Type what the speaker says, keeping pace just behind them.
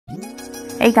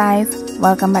Hey guys,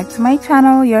 welcome back to my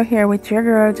channel. You're here with your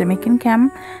girl Jamaican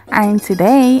Cam, and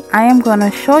today I am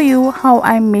gonna show you how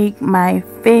I make my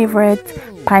favorite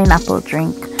pineapple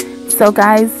drink. So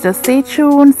guys, just stay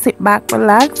tuned, sit back,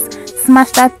 relax,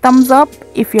 smash that thumbs up.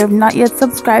 If you've not yet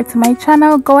subscribed to my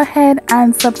channel, go ahead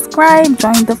and subscribe,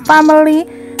 join the family,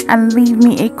 and leave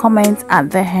me a comment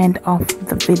at the end of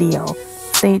the video.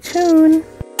 Stay tuned.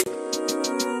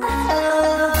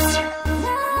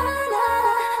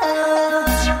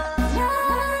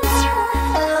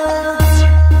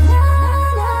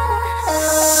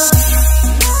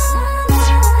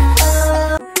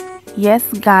 Yes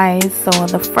guys, so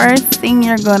the first thing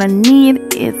you're gonna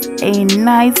need is a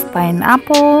nice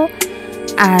pineapple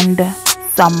and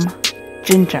some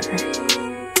ginger.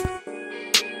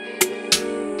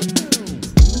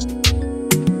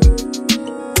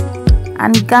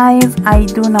 And guys, I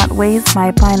do not waste my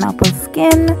pineapple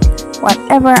skin.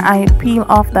 Whatever I peel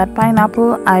off that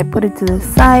pineapple, I put it to the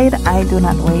side. I do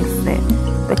not waste it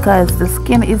because the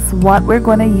skin is what we're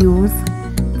gonna use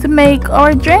to make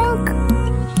our drink.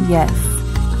 Yes.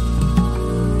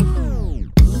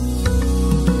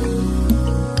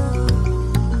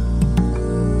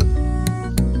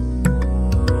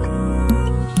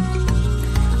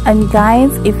 And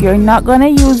guys, if you're not gonna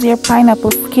use your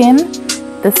pineapple skin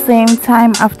the same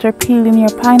time after peeling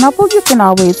your pineapple, you can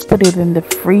always put it in the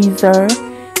freezer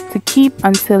to keep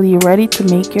until you're ready to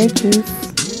make your juice.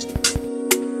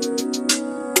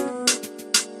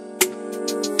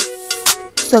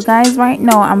 So guys, right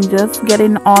now I'm just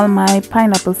getting all my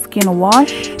pineapple skin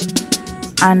washed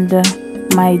and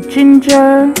my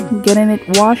ginger, getting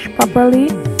it washed properly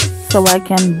so I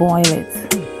can boil it.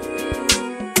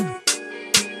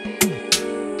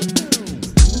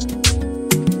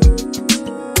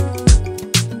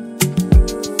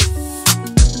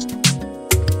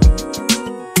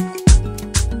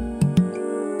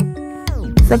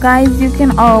 So guys, you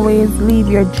can always leave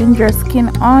your ginger skin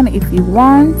on if you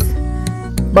want,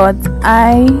 but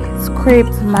I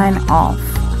scraped mine off.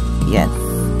 Yes,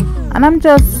 and I'm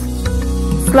just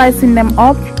slicing them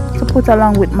up to put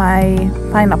along with my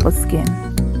pineapple skin.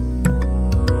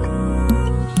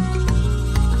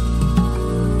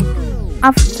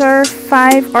 After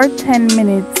 5 or 10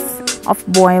 minutes of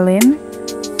boiling,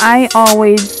 I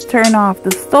always turn off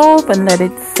the stove and let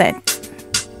it set.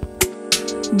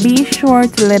 Be sure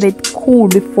to let it cool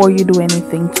before you do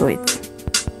anything to it.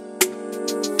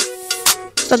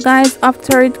 So guys,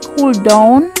 after it cooled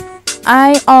down,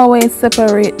 I always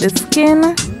separate the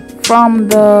skin from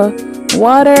the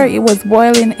water it was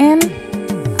boiling in,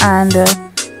 and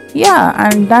yeah,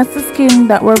 and that's the skin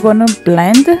that we're gonna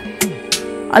blend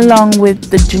along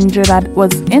with the ginger that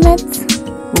was in it.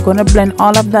 We're gonna blend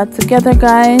all of that together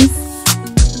guys,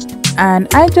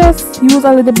 and I just use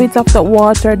a little bit of the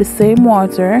water, the same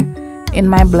water in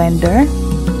my blender,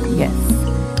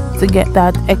 yes, to get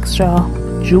that extra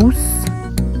juice.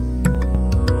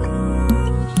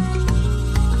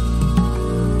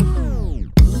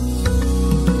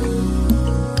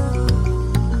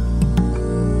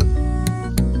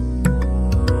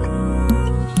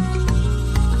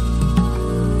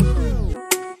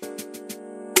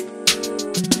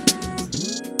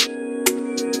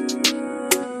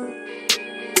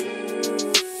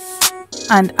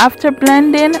 And after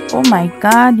blending, oh my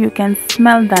god, you can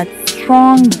smell that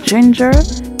strong ginger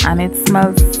and it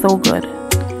smells so good.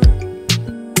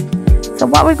 So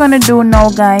what we're going to do now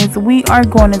guys, we are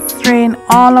going to strain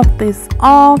all of this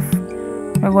off.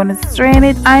 We're going to strain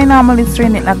it. I normally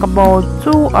strain it like about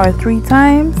 2 or 3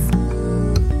 times.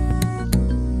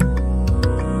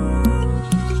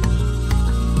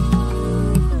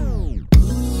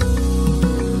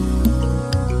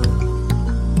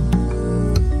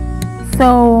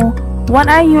 So what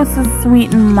I use to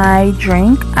sweeten my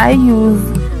drink, I use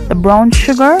the brown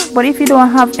sugar, but if you don't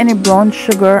have any brown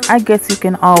sugar, I guess you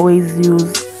can always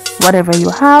use whatever you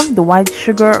have, the white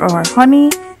sugar or honey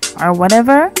or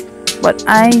whatever, but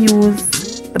I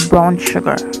use the brown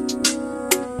sugar.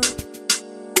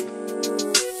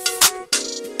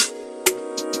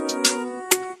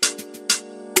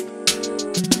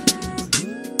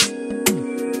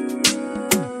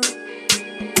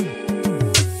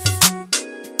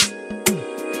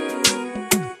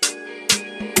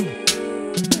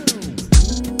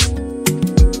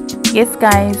 Yes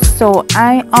guys, so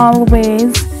I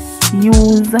always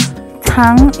use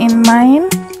tang in mine.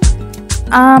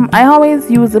 I always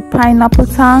use the pineapple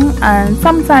tang, and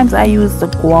sometimes I use the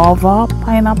guava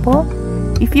pineapple.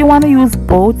 If you want to use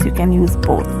both, you can use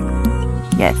both.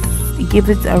 Yes, it gives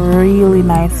it a really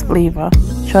nice flavor,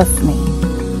 trust me.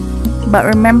 But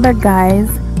remember guys,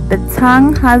 the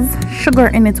tang has sugar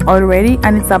in it already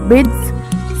and it's a bit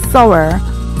sour,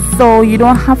 so you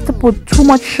don't have to put too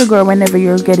much sugar whenever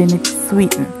you're getting it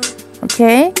sweetened.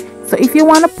 Okay, so if you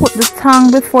want to put the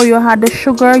tang before you add the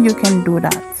sugar, you can do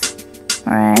that.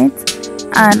 Alright,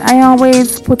 and I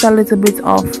always put a little bit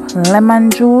of lemon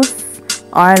juice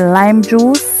or lime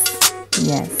juice.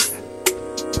 Yes,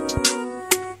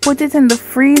 put it in the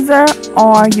freezer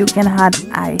or you can add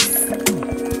ice.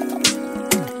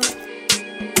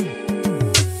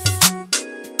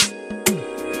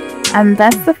 And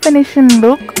that's the finishing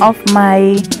look of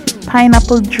my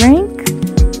pineapple drink.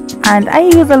 And I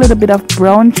use a little bit of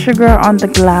brown sugar on the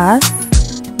glass,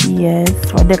 yes,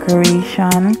 for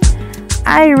decoration.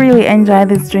 I really enjoy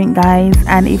this drink, guys,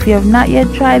 and if you have not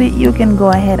yet tried it, you can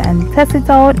go ahead and test it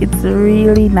out. It's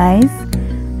really nice.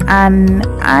 And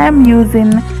I'm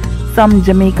using some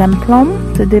Jamaican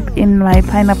plum to dip in my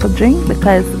pineapple drink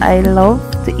because I love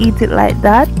to eat it like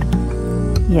that.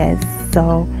 Yes,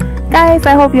 so guys,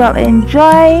 I hope you all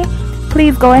enjoy.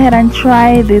 Please go ahead and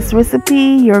try this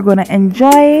recipe. You're gonna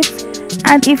enjoy it.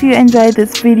 And if you enjoyed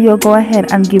this video, go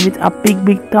ahead and give it a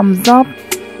big thumbs up.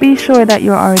 Be sure that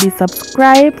you're already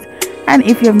subscribed, and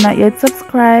if you have not yet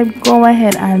subscribed, go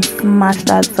ahead and smash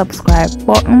that subscribe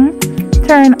button,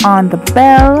 turn on the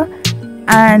bell,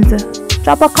 and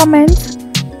drop a comment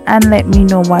and let me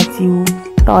know what you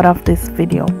thought of this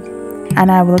video.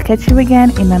 And I will catch you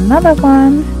again in another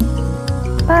one.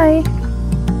 Bye.